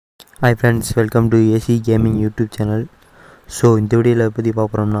Hi friends, welcome to AC Gaming YouTube channel. So இந்த வீடியோல பத்தி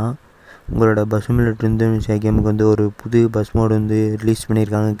பார்ப்போம்னா உங்களோட பஸ் சிமுலேட்டர் இந்தோனேசியா கேமுக்கு வந்து ஒரு புது பஸ் மோட் வந்து ரிலீஸ்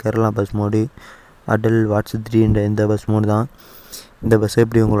பண்ணிருக்காங்க. Kerala bus mode Atal watts 3 என்ற இந்த பஸ் மோட் தான். இந்த பஸ்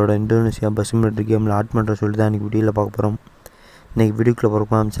எப்படி உங்களோட இந்தோனேசியா பஸ் சிமுலேட்டர் கேம்ல ஆட் பண்ற சொல்லி தான் இந்த வீடியோல பார்க்க போறோம். இன்னைக்கு வீடியோக்குள்ள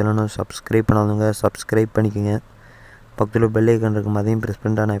போறோம் சேனலை சப்ஸ்கிரைப் பண்ணாதவங்க சப்ஸ்கிரைப் பண்ணிக்கங்க. பக்கத்துல பெல் ஐகான் இருக்கும் அதையும் பிரஸ்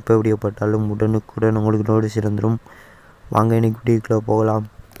பண்ணிட்டா நான் எப்போ வீடியோ போட்டாலும் உடனுக்குடன் உங்களுக்கு நோட்டீஸ் வந்துரும். வாங்க இன்னைக்கு வீடியோக்குள்ள போகலாம்.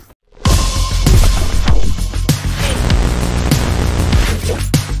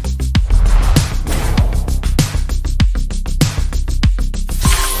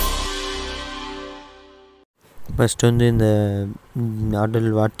 ஃபஸ்ட்டு வந்து இந்த அடல்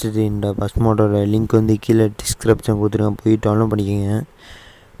வாட்ஸ் இந்த பஸ் மோடோட லிங்க் வந்து கீழே டிஸ்கிரிப்ஷன் கொடுத்துருக்கேன், போய் டவுன்லோட் பண்ணிக்கோங்க.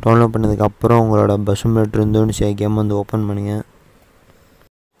 டவுன்லோட் பண்ணதுக்கப்புறம் உங்களோட பஸ் சிமுலேட்டர் இந்தோனேசியா கேம் வந்து ஓப்பன் பண்ணுங்கள்.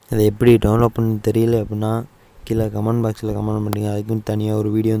 அதை எப்படி டவுன்லோட் பண்ண தெரியல அப்படின்னா கீழே கமெண்ட் பாக்ஸில் கமெண்ட் பண்ணுங்கள். அதுக்குன்னு தனியாக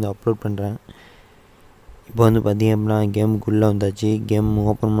ஒரு வீடியோ வந்து அப்லோட் பண்ணுறேன். இப்போ வந்து பார்த்திங்க அப்படின்னா கேமுக்குள்ளே வந்தாச்சு. கேம்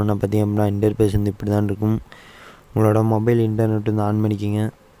ஓப்பன் பண்ண பார்த்திங்க அப்படின்னா இன்டர்ஃபேஸ் வந்து இப்படி தான் இருக்கும். உங்களோட மொபைல் இன்டர்நெட் வந்து ஆன் பண்ணிக்கோங்க.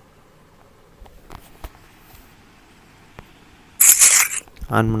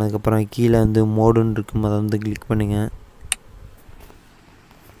 ஆன் பண்ணதுக்கப்புறம் கீழே வந்து மோடுன்னு இருக்கும், அதை வந்து கிளிக் பண்ணுங்கள்.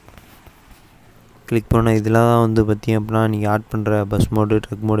 கிளிக் பண்ணால் இதெல்லாம் தான் வந்து பார்த்திங்க அப்படின்னா நீங்கள் ஆட் பண்ணுற பஸ் மோடு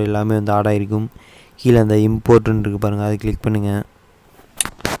ட்ரக் மோடு எல்லாமே வந்து ஆட் ஆகிருக்கும். கீழே அந்த இம்போர்ட்டுன்னு இருக்குது பாருங்கள், அதை கிளிக் பண்ணுங்கள்.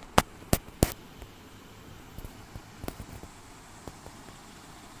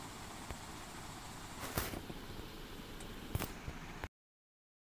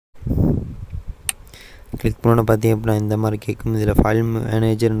 கிளிக் பண்ணோன்னு பார்த்திங்க அப்படின்னா இந்த மாதிரி கேட்கும். இதில் ஃபைல்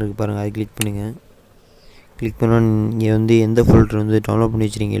மேனேஜர்னு இருக்குது பாருங்கள், அதை கிளிக் பண்ணுங்கள். கிளிக் பண்ணோன்னு நீங்கள் வந்து எந்த ஃபோல்டர் வந்து டவுன்லோட் பண்ணி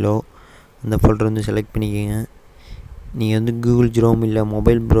வச்சுருக்கீங்களோ அந்த ஃபோல்டர் வந்து செலக்ட் பண்ணிக்கோங்க. நீங்கள் வந்து கூகுள் க்ரோம் இல்லை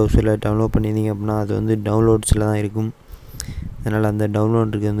மொபைல் ப்ரௌசரில் டவுன்லோட் பண்ணியிருந்தீங்க அப்படின்னா அது வந்து டவுன்லோட்ஸில் தான் இருக்கும். அதனால் அந்த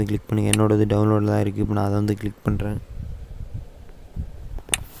டவுன்லோடுக்கு வந்து கிளிக் பண்ணுங்கள். என்னோடது டவுன்லோடில் தான் இருக்குது. இப்போ நான் அதை வந்து கிளிக் பண்ணுறேன்.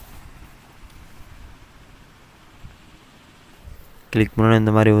 கிளிக் பண்ணோன்னா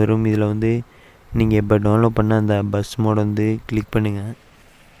இந்த மாதிரி வரும். இதில் வந்து நீங்கள் இப்போ டவுன்லோட் பண்ண அந்த பஸ் மோட் வந்து கிளிக் பண்ணுங்கள்.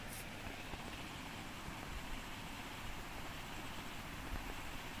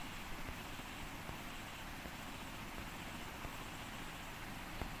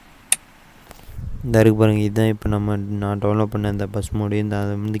 இந்த இருக்கு பாருங்கள், இதுதான் இப்போ நான் டவுன்லோட் பண்ண அந்த பஸ் மோடு. இந்த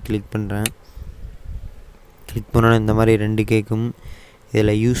அதை வந்து கிளிக் பண்ணுறேன். கிளிக் பண்ணோன்னா இந்த மாதிரி ரெண்டு கேட்கும்.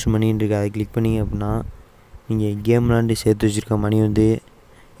 இதில் யூஸ் மணின்னு இருக்குது, அதை கிளிக் பண்ணிங்க அப்படின்னா நீங்கள் கேம் விளாண்டு சேர்த்து வச்சுருக்க மணி வந்து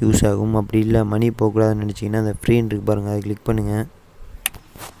யூஸ் ஆகும். அப்படி இல்லை மணி போகக்கூடாதுன்னு நினச்சிங்கன்னா அந்த ஃப்ரீன்னு இருக்குது பாருங்கள், அதை கிளிக் பண்ணுங்கள்.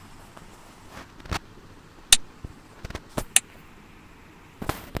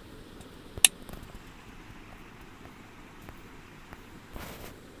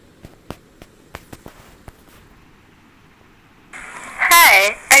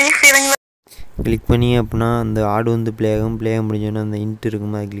 கிளிக் பண்ணி அப்படின்னா அந்த ஆடு வந்து ப்ளே ஆகும். ப்ளே ஆக முடிஞ்சோன்னா அந்த இன்ட்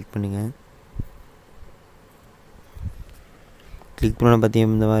இருக்கும், அதை கிளிக் பண்ணுங்கள். கிளிக் பண்ண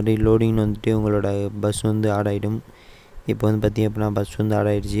பார்த்தீங்கன்னா இந்த மாதிரி லோடிங்னு வந்துட்டு உங்களோட பஸ் வந்து ஆட் ஆகிடும். இப்போ வந்து பார்த்திங்க அப்படின்னா பஸ் வந்து ஆட்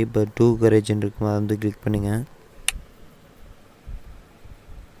ஆகிடுச்சு. இப்போ 2 கரேஜ்னு இருக்கும், அதை வந்து கிளிக் பண்ணுங்கள்.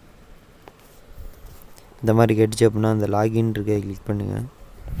 இந்த மாதிரி கேட்டுச்சு அப்படின்னா அந்த லாகின் இருக்க கிளிக் பண்ணுங்கள்.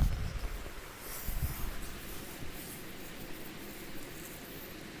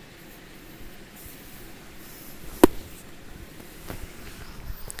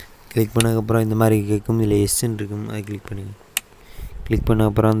 கிளிக் பண்ணதுக்கப்புறம் இந்த மாதிரி கேட்கும். இதில் எஸ்ன்னு இருக்கும், அதை கிளிக் பண்ணுங்கள். கிளிக் பண்ண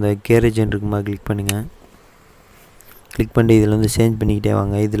அப்புறம் அந்த கேரேஜ்னு இருக்குமா கிளிக் பண்ணுங்கள். கிளிக் பண்ணி இதில் வந்து சேஞ்ச் பண்ணிக்கிட்டே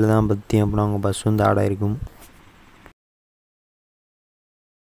வாங்க. இதில் தான் பார்த்திங்க அப்படின்னா உங்கள் பஸ் வந்து ஆட் ஆகிருக்கும்.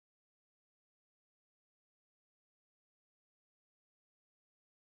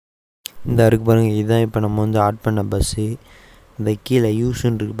 இந்த இருக்கு பாருங்கள், இதுதான் இப்போ நம்ம வந்து ஆட் பண்ண பஸ்ஸு. இந்த கீழே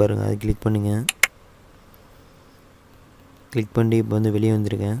யூஸ்ன்னு இருக்குது பாருங்கள், அதை கிளிக் பண்ணுங்கள். கிளிக் பண்ணி இப்போ வந்து வெளியே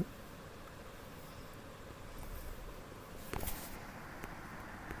வந்திருக்கேன்.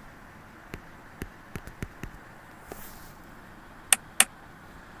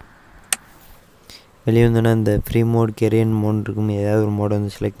 வெளியே வந்தோன்னா இந்த ஃப்ரீ மோட் கெரியன் மோட் இருக்கும், ஏதாவது ஒரு மோடை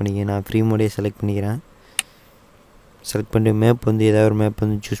வந்து செலக்ட் பண்ணிக்க. நான் ஃப்ரீ மோடே செலக்ட் பண்ணிக்கிறேன். செலக்ட் பண்ணிட்டு மேப் வந்து ஏதாவது ஒரு மேப்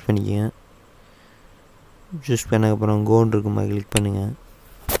வந்து சூஸ் பண்ணிக்கங்க. சூஸ் பண்ணதுக்கப்புறம் கோன்னு இருக்குமா கிளிக் பண்ணுங்கள்.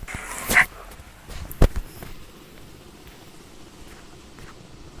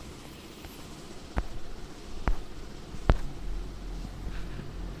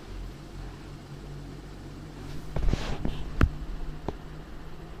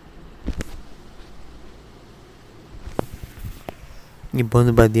 இப்போ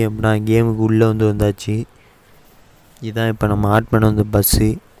வந்து பார்த்திங்க அப்படின்னா கேமுக்கு உள்ளே வந்து வந்தாச்சு. இதுதான் இப்போ நம்ம ஆட் பண்ண வந்த பஸ்ஸு.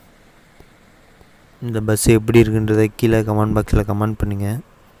 இந்த பஸ் எப்படி இருக்குன்றதை கீழே கமெண்ட் பாக்ஸில் கமெண்ட் பண்ணுங்கள்.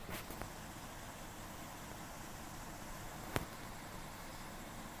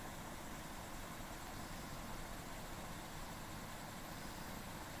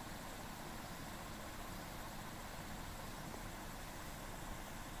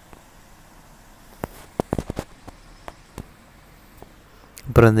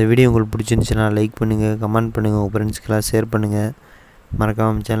 அப்புறம் அந்த வீடியோ உங்களுக்கு பிடிச்சிருந்துச்சுன்னா லைக் பண்ணுங்கள், கமெண்ட் பண்ணுங்கள், உங்கள் ஃப்ரெண்ட்ஸ்க்கெல்லாம் ஷேர் பண்ணுங்கள்.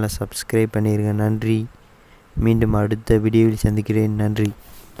 மறக்காமல் சேனலை சப்ஸ்கிரைப் பண்ணிடுங்க. நன்றி. மீண்டும் அடுத்த வீடியோவில் சந்திக்கிறேன். நன்றி.